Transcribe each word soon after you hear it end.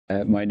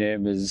My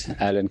name is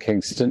Alan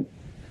Kingston,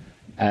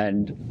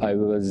 and I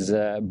was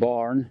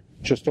born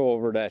just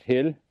over that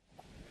hill,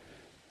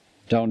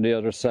 down the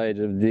other side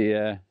of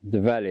the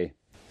valley.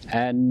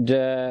 And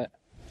the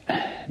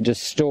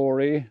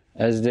story,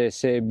 as they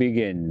say,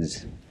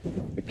 begins.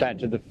 We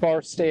planted the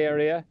first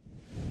area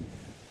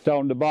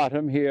down the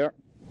bottom here,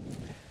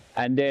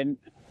 and then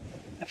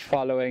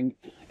following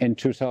in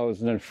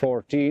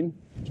 2015,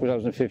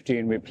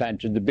 we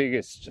planted the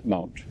biggest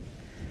amount.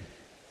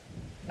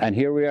 And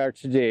here we are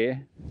today,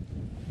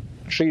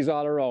 trees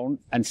all around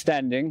and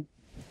standing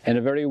in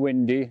a very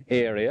windy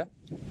area.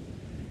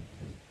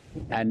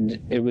 And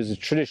it was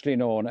traditionally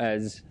known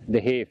as the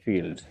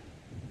hayfield.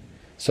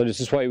 So this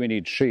is why we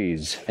need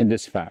trees in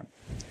this farm.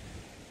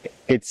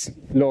 Its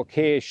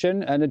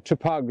location and the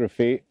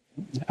topography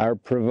are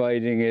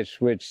providing it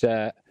with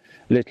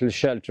little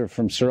shelter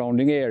from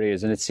surrounding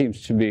areas, and it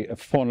seems to be a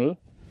funnel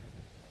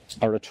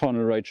or a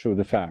tunnel right through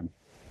the farm.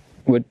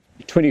 With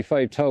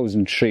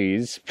 25,000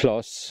 trees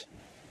plus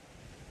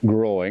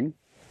growing,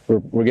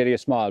 we're getting a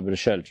small bit of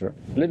shelter,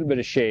 a little bit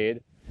of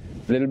shade,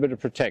 a little bit of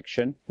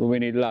protection, but we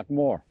need a lot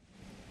more.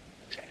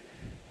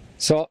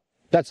 So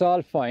that's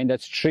all fine,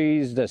 that's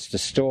trees, that's the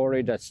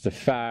story, that's the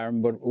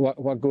farm, but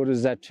what good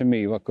is that to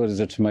me? What good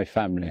is it to my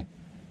family?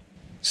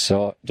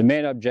 So the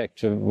main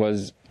objective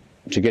was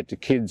to get the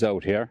kids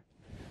out here,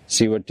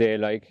 see what they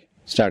like,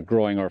 start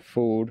growing our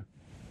food,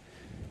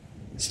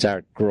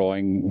 start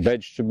growing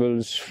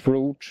vegetables,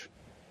 fruit,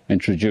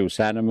 introduce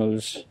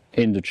animals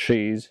in the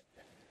trees.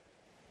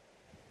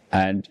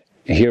 And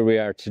here we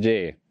are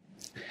today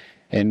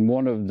in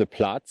one of the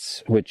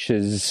plots, which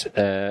is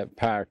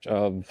part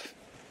of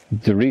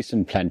the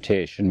recent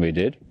plantation we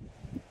did.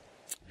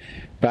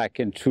 Back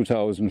in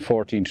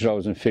 2014,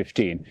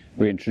 2015,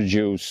 we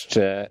introduced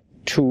 2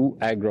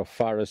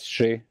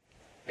 agroforestry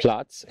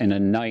plots in a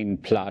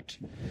 9-plot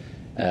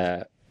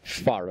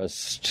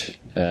forest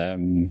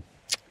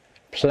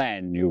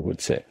plan, you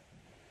would say.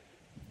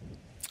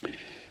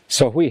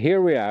 So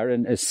here we are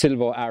in a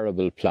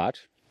silvoarable plot,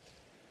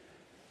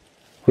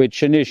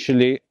 which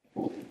initially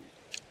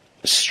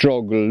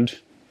struggled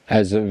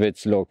as of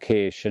its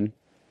location,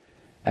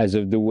 as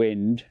of the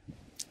wind,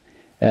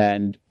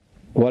 and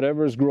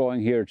whatever is growing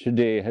here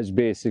today has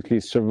basically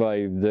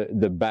survived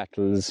the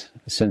battles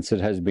since it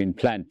has been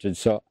planted.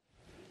 So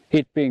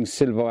it being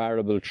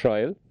silvoarable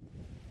trial,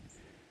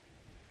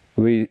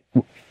 we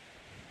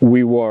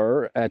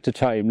were at the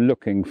time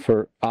looking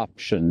for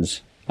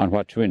options on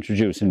what to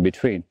introduce in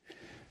between.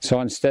 So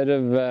instead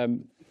of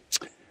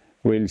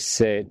we'll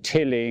say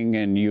tilling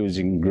and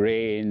using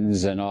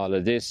grains and all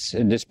of this,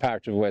 in this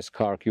part of West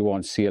Cork you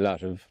won't see a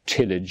lot of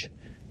tillage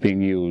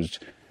being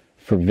used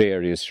for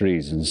various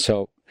reasons.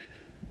 So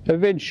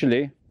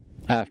eventually,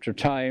 after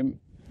time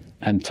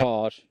and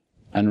thought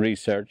and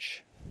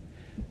research,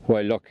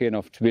 while lucky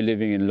enough to be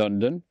living in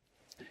London,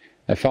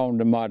 I found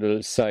a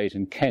model site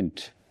in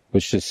Kent,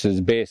 which this is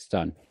based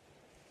on.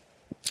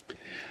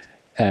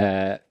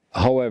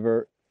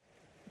 However,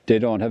 they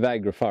don't have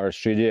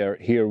agroforestry there.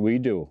 Here we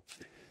do.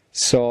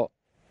 So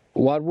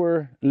what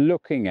we're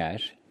looking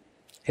at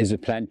is a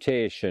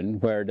plantation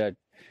where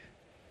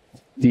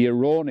the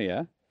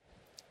aronia,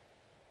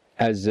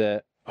 as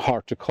a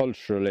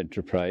horticultural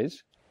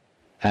enterprise,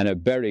 and a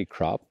berry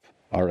crop,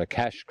 or a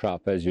cash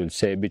crop as you'll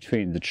say,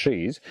 between the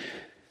trees,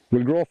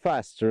 will grow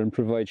faster and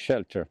provide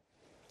shelter.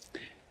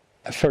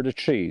 For the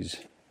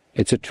trees,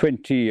 it's a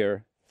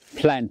 20-year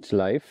plant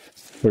life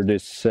for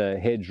this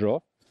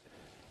hedgerow,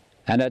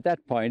 and at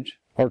that point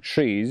our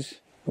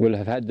trees will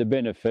have had the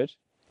benefit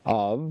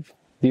of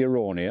the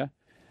aronia,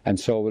 and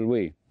so will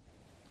we.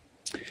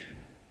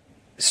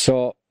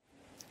 So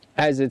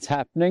as it's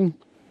happening,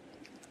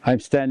 I'm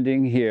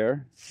standing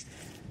here.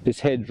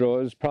 This hedgerow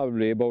is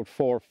probably about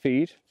 4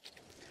 feet.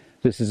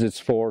 This is its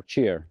 4th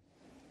year.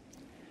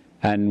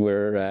 And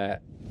we're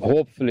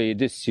hopefully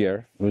this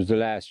year was the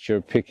last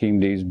year picking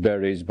these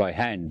berries by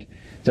hand.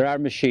 There are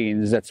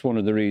machines. That's one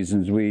of the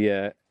reasons we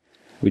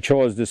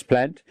chose this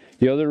plant.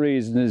 The other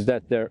reason is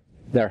that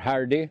they're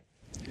hardy,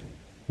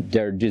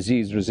 they're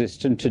disease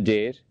resistant to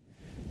date,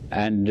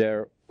 and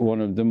they're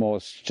one of the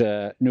most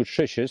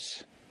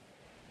nutritious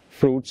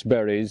fruits,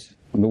 berries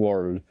in the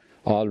world.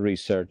 All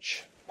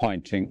research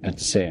pointing at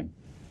the same.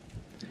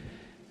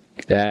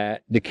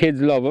 The kids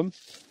love them,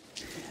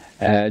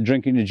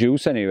 drinking the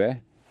juice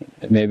anyway,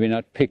 maybe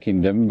not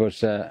picking them,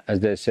 but as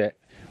they say,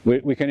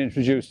 we can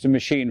introduce the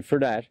machine for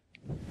that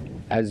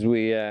as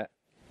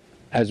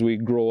we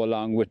grow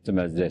along with them,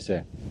 as they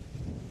say.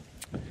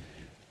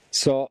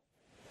 So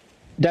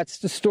that's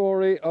the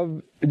story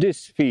of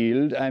this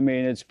field. I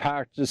mean, it's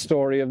part of the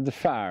story of the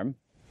farm.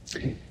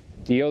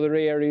 The other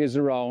areas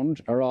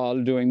around are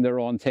all doing their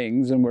own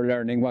things, and we're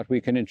learning what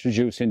we can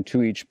introduce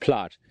into each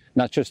plot.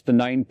 Not just the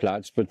 9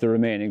 plots, but the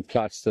remaining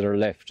plots that are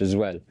left as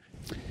well.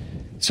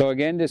 So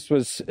again, this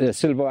was a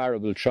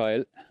silvoarable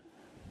trial.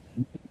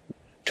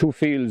 2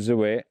 fields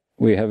away,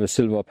 we have a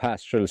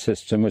silvopastoral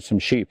system with some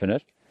sheep in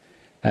it,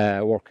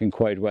 working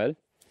quite well.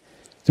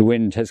 The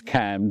wind has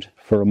calmed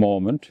for a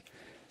moment.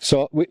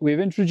 So we've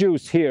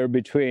introduced here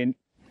between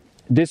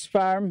This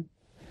farm,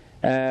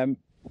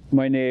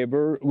 my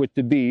neighbour with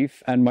the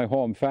beef and my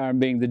home farm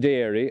being the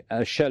dairy,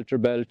 a shelter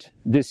belt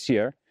this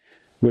year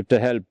with the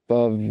help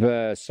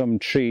of some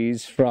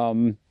trees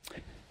from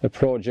a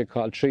project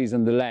called Trees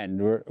on the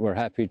Land. We're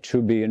happy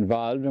to be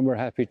involved, and we're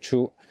happy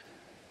to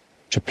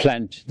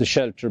plant the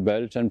shelter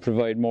belt and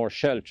provide more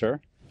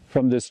shelter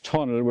from this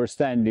tunnel we're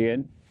standing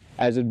in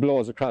as it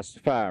blows across the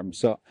farm.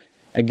 So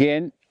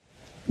again,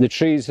 the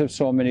trees have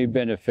so many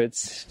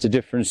benefits to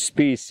different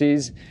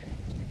species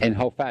and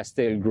how fast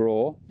they'll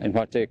grow and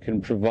what they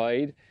can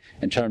provide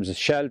in terms of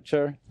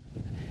shelter,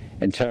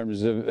 in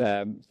terms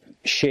of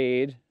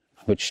shade,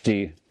 which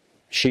the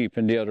sheep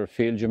in the other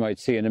fields you might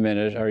see in a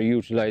minute are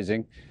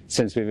utilising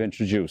since we've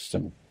introduced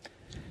them.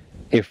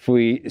 If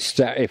we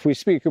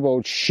speak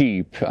about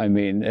sheep, I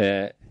mean,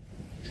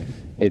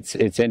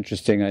 it's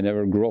interesting. I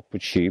never grew up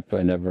with sheep.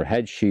 I never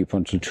had sheep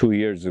until 2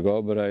 years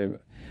ago, but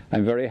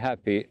I'm very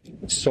happy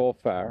so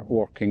far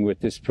working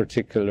with this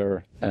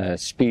particular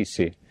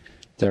species.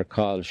 They're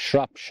called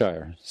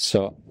Shropshire.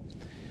 So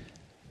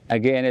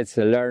again, it's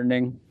a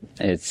learning,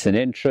 it's an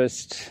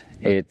interest,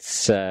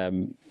 it's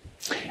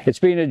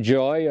been a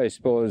joy, I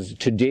suppose,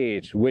 to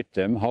date with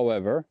them.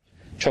 However,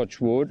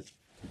 Touchwood,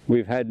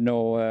 we've had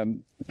no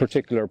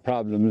particular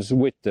problems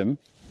with them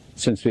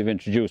since we've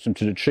introduced them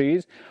to the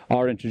trees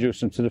or introduced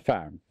them to the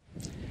farm.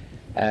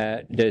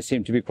 They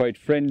seem to be quite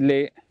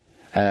friendly.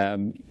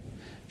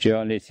 The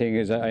only thing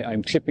is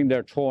I'm clipping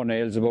their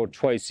toenails about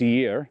twice a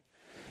year.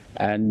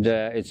 And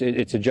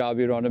it's a job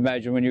you don't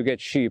imagine when you get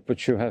sheep,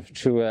 but you have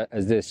to,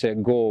 as they say,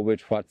 go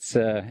with what's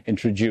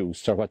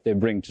introduced or what they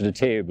bring to the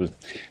table.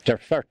 They're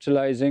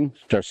fertilizing,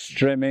 they're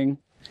strimming,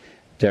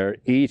 they're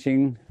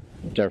eating,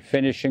 they're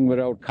finishing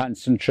without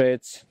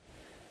concentrates.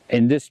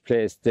 In this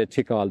place, they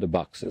tick all the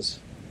boxes.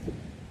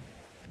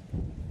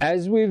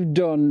 As we've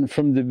done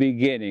from the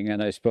beginning,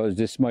 and I suppose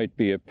this might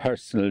be a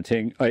personal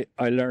thing, I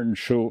learned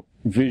through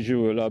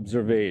visual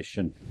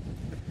observation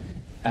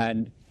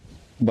and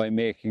by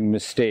making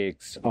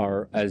mistakes,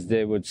 or as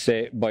they would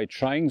say, by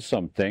trying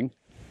something.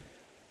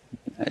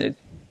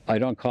 I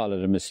don't call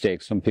it a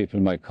mistake. Some people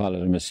might call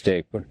it a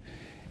mistake, but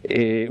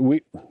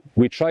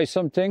we try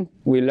something,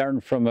 we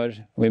learn from it,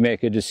 we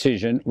make a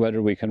decision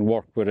whether we can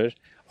work with it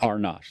or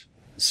not.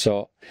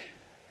 So,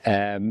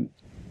 I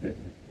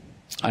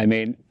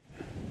mean,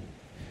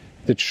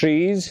 the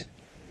trees,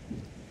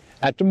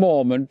 at the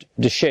moment,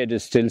 the shed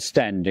is still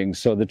standing,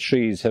 so the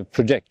trees have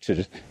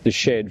protected the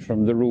shed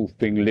from the roof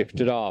being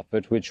lifted off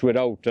it, which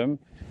without them,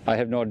 I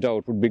have no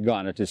doubt would be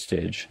gone at this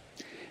stage.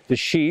 The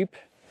sheep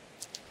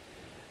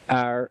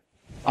are,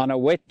 on a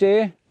wet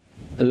day,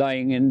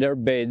 lying in their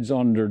beds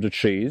under the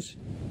trees.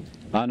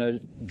 On a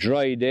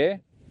dry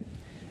day,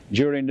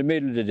 during the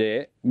middle of the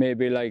day,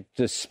 maybe like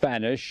the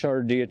Spanish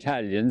or the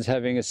Italians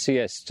having a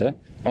siesta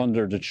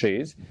under the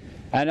trees.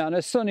 And on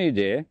a sunny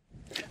day,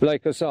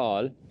 like us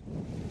all,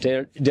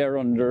 they're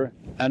under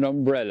an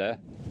umbrella,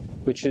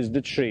 which is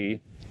the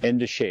tree in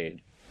the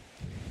shade.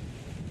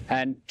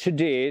 And to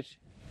date,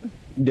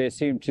 they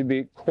seem to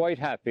be quite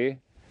happy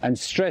and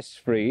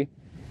stress-free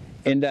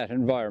in that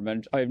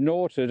environment. I've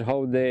noted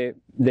how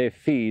they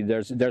feed.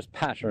 There's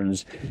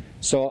patterns.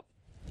 So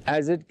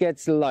as it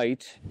gets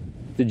light,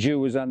 the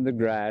dew is on the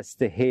grass,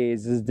 the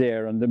haze is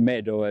there on the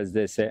meadow, as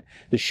they say.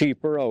 The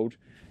sheep are out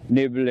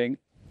nibbling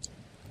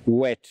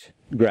wet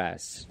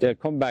grass. They'll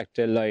come back,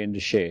 they'll lie in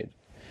the shade.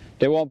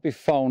 They won't be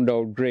found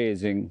out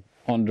grazing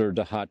under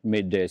the hot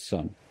midday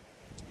sun,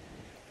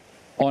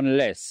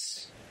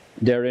 unless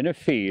they're in a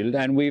field,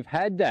 and we've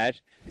had that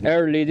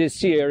early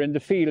this year in the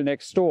field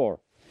next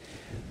door,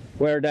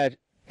 where that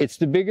it's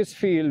the biggest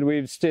field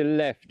we've still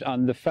left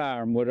on the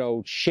farm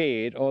without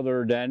shade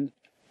other than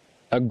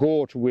a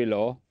goat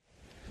willow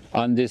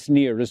on this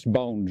nearest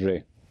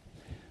boundary.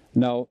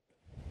 Now,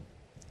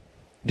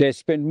 they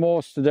spend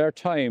most of their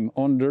time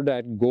under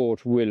that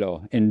goat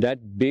willow in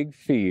that big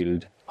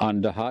field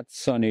on the hot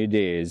sunny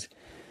days,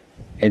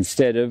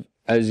 instead of,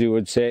 as you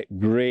would say,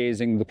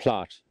 grazing the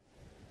plot.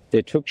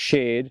 They took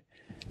shade.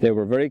 They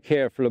were very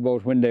careful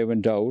about when they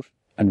went out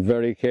and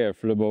very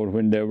careful about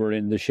when they were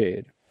in the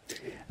shade.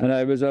 And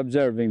I was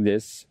observing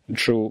this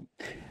through,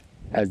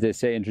 as they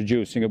say,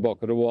 introducing a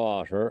bucket of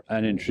water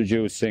and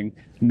introducing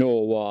no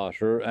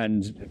water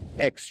and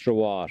extra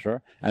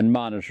water and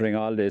monitoring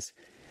all this.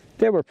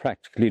 They were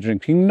practically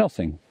drinking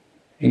nothing.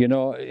 You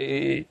know,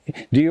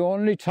 the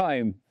only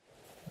time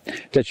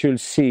that you'll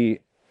see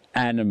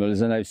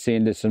animals, and I've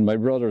seen this in my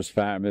brother's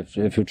farm, if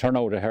you turn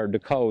out a herd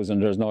of cows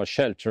and there's no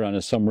shelter on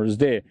a summer's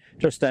day,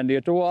 they're standing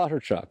at the water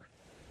truck,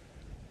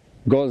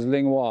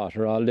 guzzling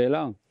water all day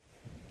long.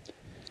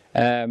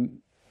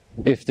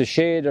 If the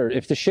shade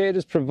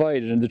is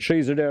provided and the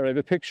trees are there, I have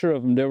a picture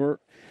of them.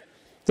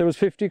 There was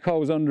 50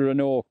 cows under an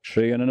oak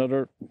tree and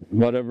another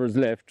whatever's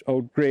left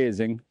out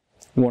grazing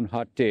one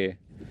hot day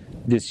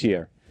this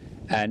year.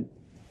 And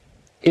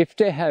if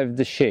they have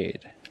the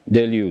shade,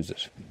 they'll use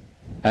it.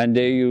 And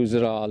they use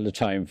it all the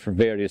time for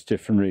various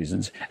different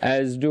reasons,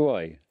 as do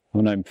I.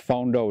 When I'm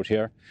found out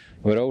here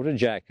without a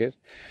jacket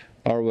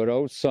or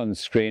without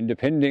sunscreen,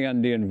 depending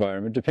on the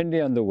environment,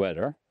 depending on the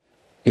weather,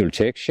 you'll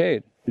take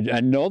shade.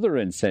 Another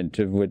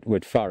incentive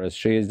with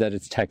forestry is that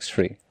it's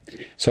tax-free.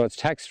 So it's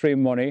tax-free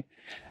money,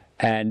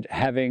 and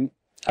having,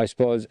 I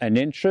suppose, an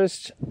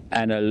interest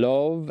and a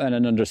love and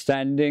an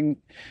understanding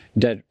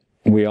that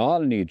we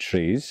all need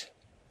trees.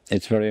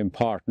 It's very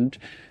important.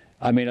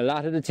 I mean, a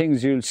lot of the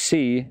things you'll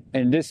see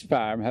in this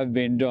farm have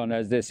been done,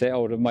 as they say,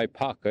 out of my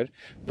pocket.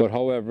 But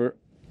however,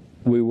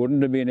 we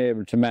wouldn't have been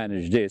able to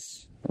manage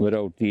this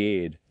without the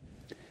aid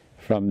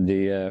from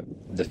the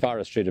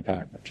forestry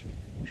department.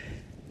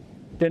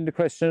 Then the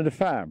question of the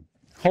farm.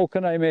 How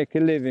can I make a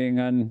living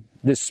on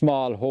this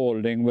small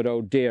holding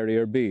without dairy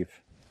or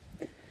beef?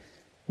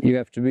 You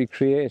have to be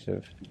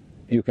creative.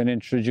 You can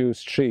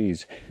introduce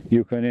trees,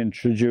 you can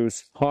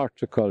introduce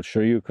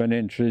horticulture, you can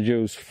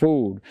introduce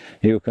food,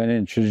 you can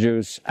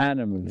introduce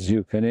animals,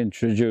 you can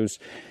introduce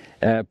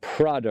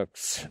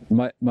products.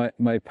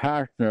 My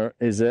partner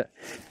is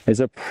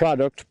a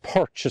product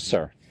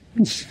purchaser.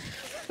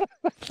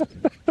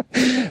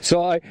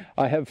 So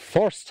I have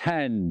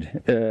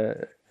first-hand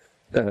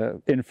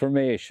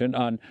information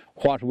on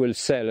what will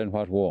sell and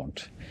what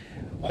won't.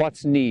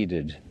 What's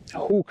needed?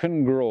 Who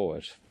can grow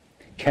it?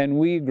 Can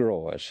we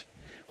grow it?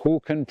 Who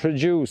can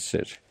produce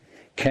it?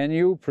 Can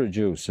you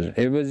produce it?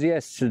 It was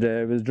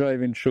yesterday, I was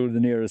driving through the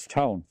nearest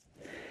town,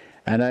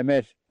 and I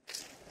met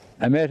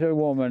a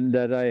woman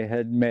that I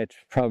had met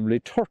probably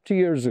 30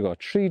 years ago,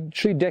 three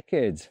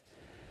decades.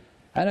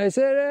 And I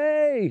said,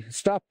 hey,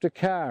 stop the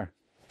car.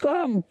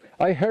 Come,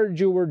 I heard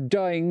you were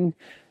dyeing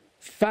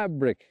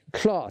fabric,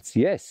 cloths.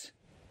 Yes.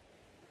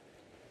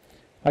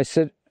 I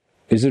said,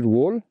 is it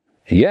wool?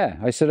 Yeah.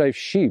 I said, I've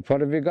sheep.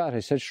 What have you got?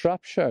 I said,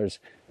 Shropshires.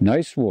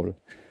 Nice wool.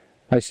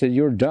 I said,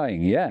 you're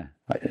dyeing? Yeah.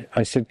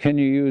 I said, can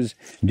you use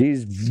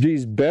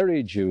these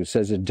berry juice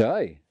as a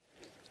dye?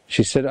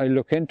 She said, I'll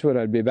look into it,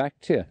 I'll be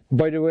back to you.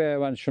 By the way, I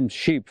want some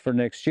sheep for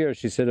next year.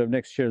 She said, of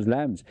next year's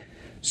lambs.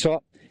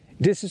 So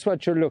this is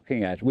what you're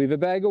looking at. We have a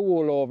bag of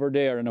wool over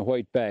there in a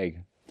white bag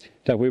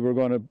that we were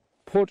going to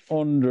put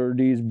under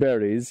these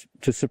berries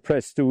to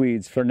suppress the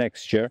weeds for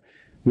next year.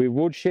 We have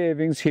wood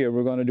shavings here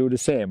we're going to do the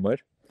same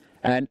with.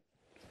 And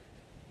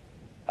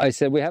I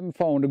said, we haven't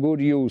found a good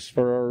use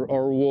for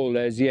our wool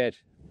as yet.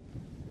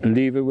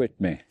 Leave it with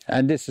me.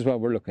 And this is what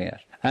we're looking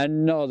at.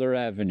 Another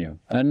avenue,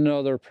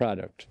 another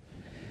product.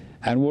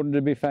 And wouldn't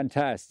it be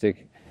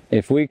fantastic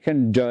if we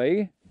can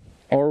dye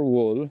our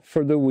wool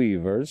for the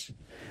weavers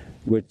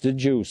with the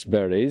juice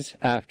berries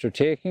after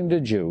taking the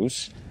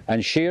juice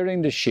and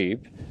shearing the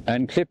sheep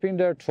and clipping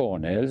their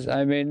toenails?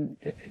 I mean,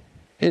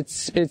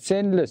 it's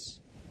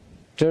endless.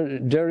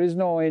 There is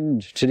no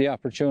end to the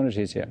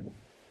opportunities here.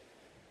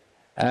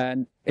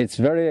 And it's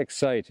very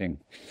exciting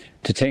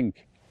to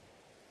think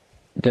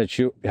that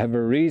you have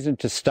a reason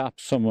to stop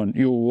someone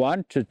you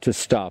wanted to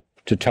stop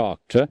to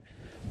talk to,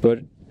 but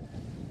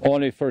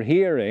only for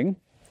hearing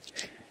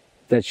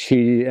that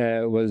she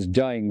was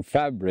dyeing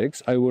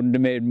fabrics, I wouldn't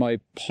have made my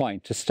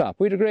point to stop.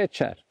 We had a great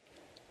chat.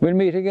 We'll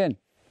meet again.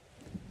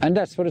 And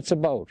that's what it's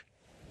about.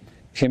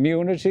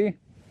 Community,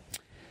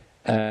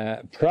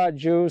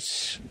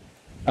 produce,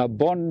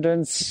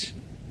 abundance,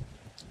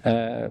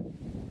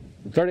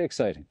 very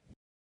exciting.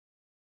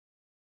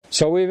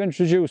 So we've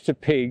introduced a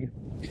pig,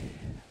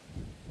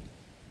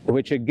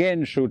 which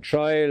again, through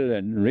trial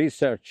and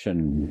research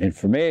and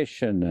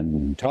information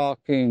and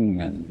talking,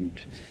 and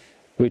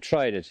we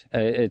tried it.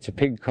 It's a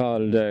pig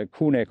called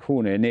Kune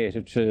Kune,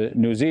 native to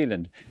New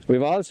Zealand.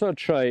 We've also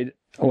tried,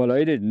 well,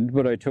 I didn't,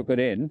 but I took it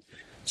in.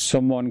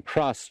 Someone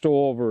crossed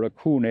over a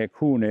Kune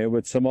Kune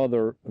with some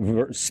other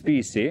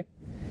species.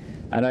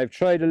 And I've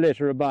tried a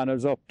litter of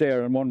bonnets up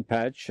there in one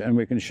patch, and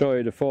we can show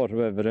you the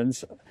photo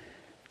evidence.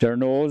 Their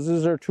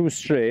noses are too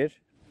straight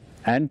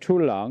and too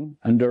long,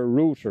 and they're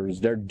rooters,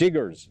 they're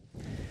diggers.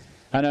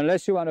 And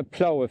unless you want to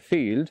plough a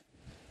field,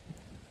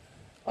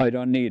 I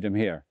don't need them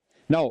here.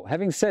 Now,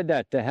 having said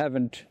that, they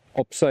haven't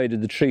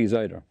upsided the trees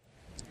either.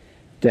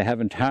 They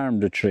haven't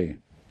harmed the tree.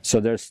 So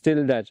there's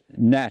still that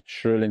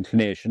natural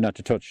inclination not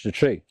to touch the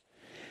tree.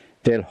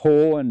 They'll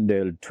hoe and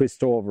they'll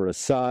twist over a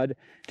sod.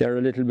 They're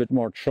a little bit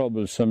more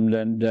troublesome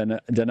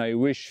than I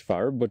wish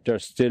for, but they're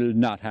still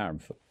not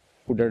harmful.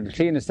 They're the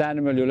cleanest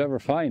animal you'll ever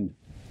find,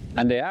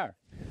 and they are.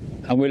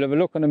 And we'll have a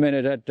look in a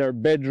minute at their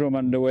bedroom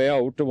on the way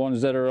out, the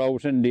ones that are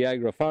out in the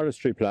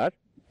agroforestry plot.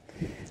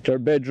 Their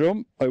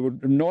bedroom, I would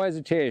have no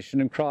hesitation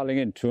in crawling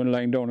into and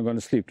lying down and going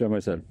to sleep there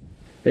myself.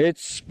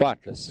 It's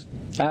spotless,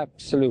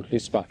 absolutely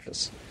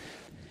spotless.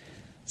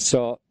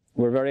 So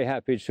we're very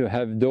happy to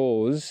have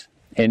those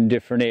in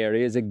different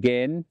areas.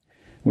 Again,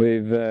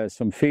 we've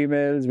some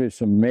females, we've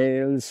some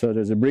males, so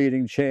there's a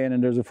breeding chain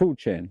and there's a food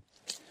chain.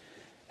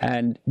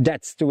 And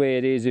that's the way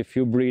it is if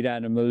you breed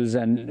animals,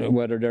 and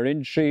whether they're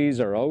in trees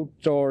or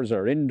outdoors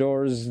or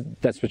indoors,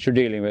 that's what you're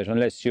dealing with,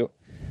 unless you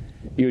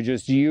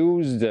just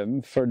use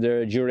them for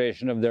the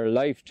duration of their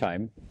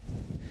lifetime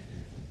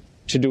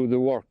to do the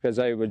work, as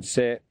I would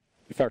say,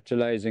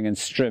 fertilizing and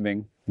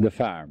strimming the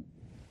farm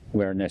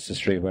where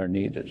necessary, where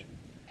needed.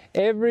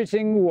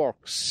 Everything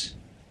works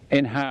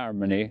in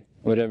harmony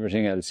with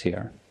everything else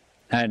here.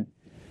 And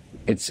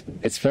it's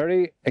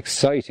very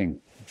exciting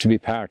to be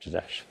part of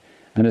that.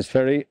 And it's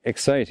very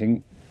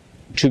exciting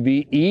to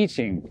be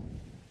eating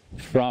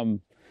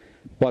from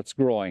what's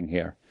growing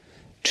here,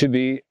 to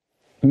be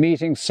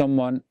meeting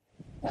someone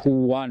who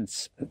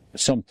wants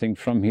something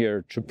from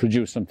here to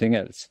produce something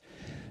else.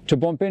 To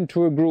bump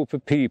into a group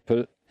of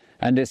people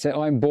and they say,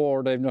 oh, I'm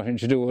bored, I have nothing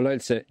to do. Well, I'll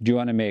say, do you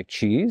want to make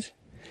cheese?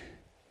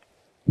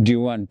 Do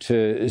you want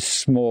to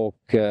smoke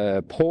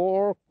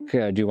pork?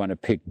 Do you want to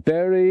pick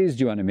berries?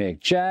 Do you want to make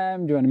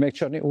jam? Do you want to make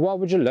chutney? What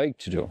would you like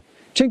to do?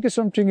 Think of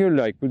something you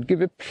like. We'll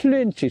give you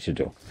plenty to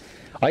do.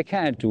 I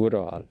can't do it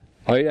all.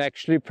 I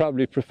actually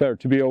probably prefer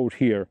to be out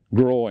here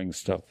growing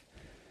stuff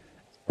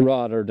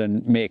rather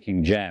than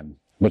making jam.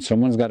 But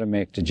someone's got to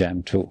make the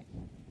jam too.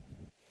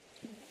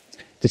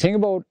 The thing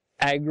about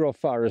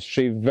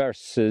agroforestry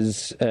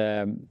versus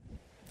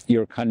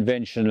your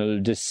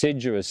conventional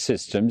deciduous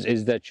systems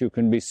is that you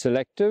can be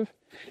selective,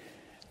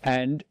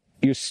 and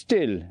you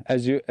still,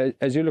 as you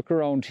look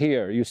around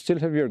here, you still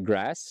have your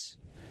grass,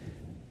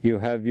 you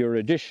have your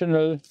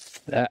additional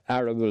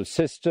arable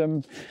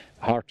system,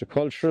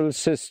 horticultural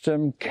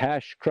system,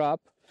 cash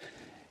crop.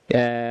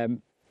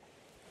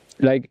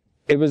 Like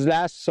it was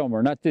last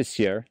summer, not this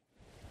year,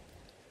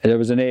 there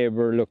was a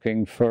neighbour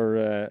looking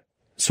for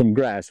some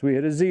grass. We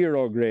had a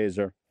zero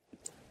grazer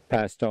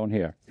pass down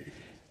here.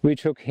 We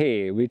took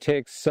hay, we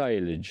take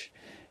silage,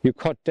 you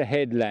cut the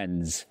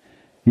headlands,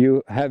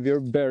 you have your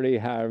berry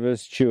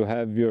harvest, you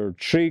have your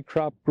tree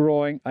crop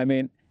growing. I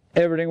mean,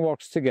 everything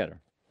works together.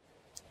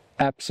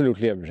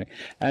 Absolutely everything.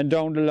 And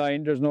down the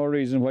line, there's no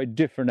reason why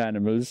different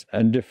animals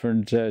and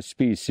different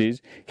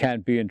species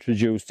can't be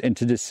introduced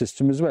into this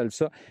system as well.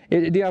 So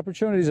the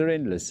opportunities are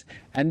endless.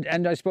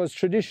 And I suppose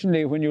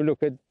traditionally, when you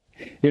look at,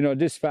 you know,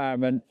 this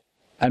farm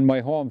and my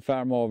home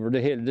farm over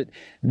the hill,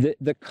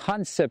 the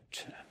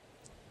concept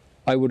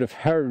I would have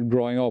heard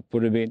growing up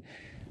would have been,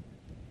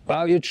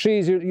 well, your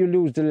trees, you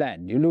lose the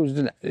land. You lose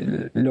the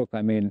land. Look,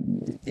 I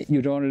mean,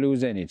 you don't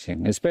lose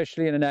anything,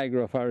 especially in an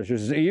agroforestry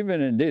system.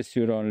 Even in this,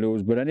 you don't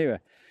lose. But anyway,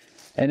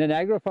 in an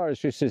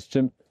agroforestry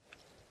system,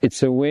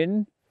 it's a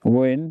win,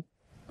 win,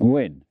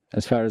 win,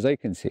 as far as I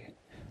can see.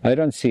 I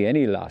don't see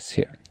any loss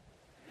here.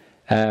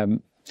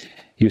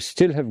 You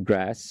still have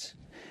grass.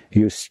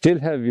 You still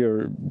have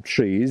your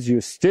trees.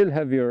 You still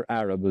have your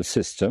arable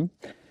system.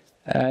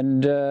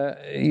 And,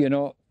 you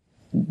know,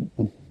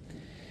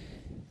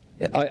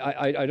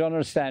 I don't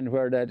understand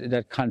where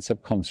that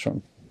concept comes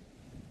from.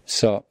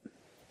 So,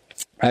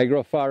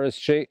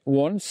 agroforestry,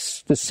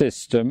 once the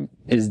system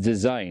is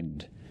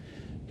designed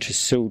to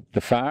suit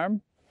the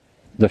farm,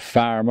 the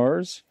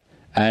farmers,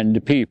 and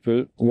the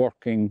people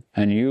working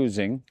and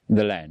using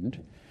the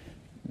land,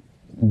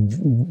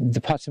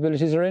 the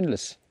possibilities are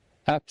endless,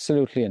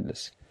 absolutely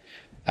endless.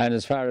 And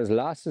as far as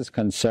loss is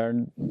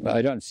concerned,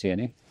 I don't see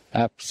any,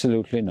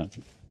 absolutely none.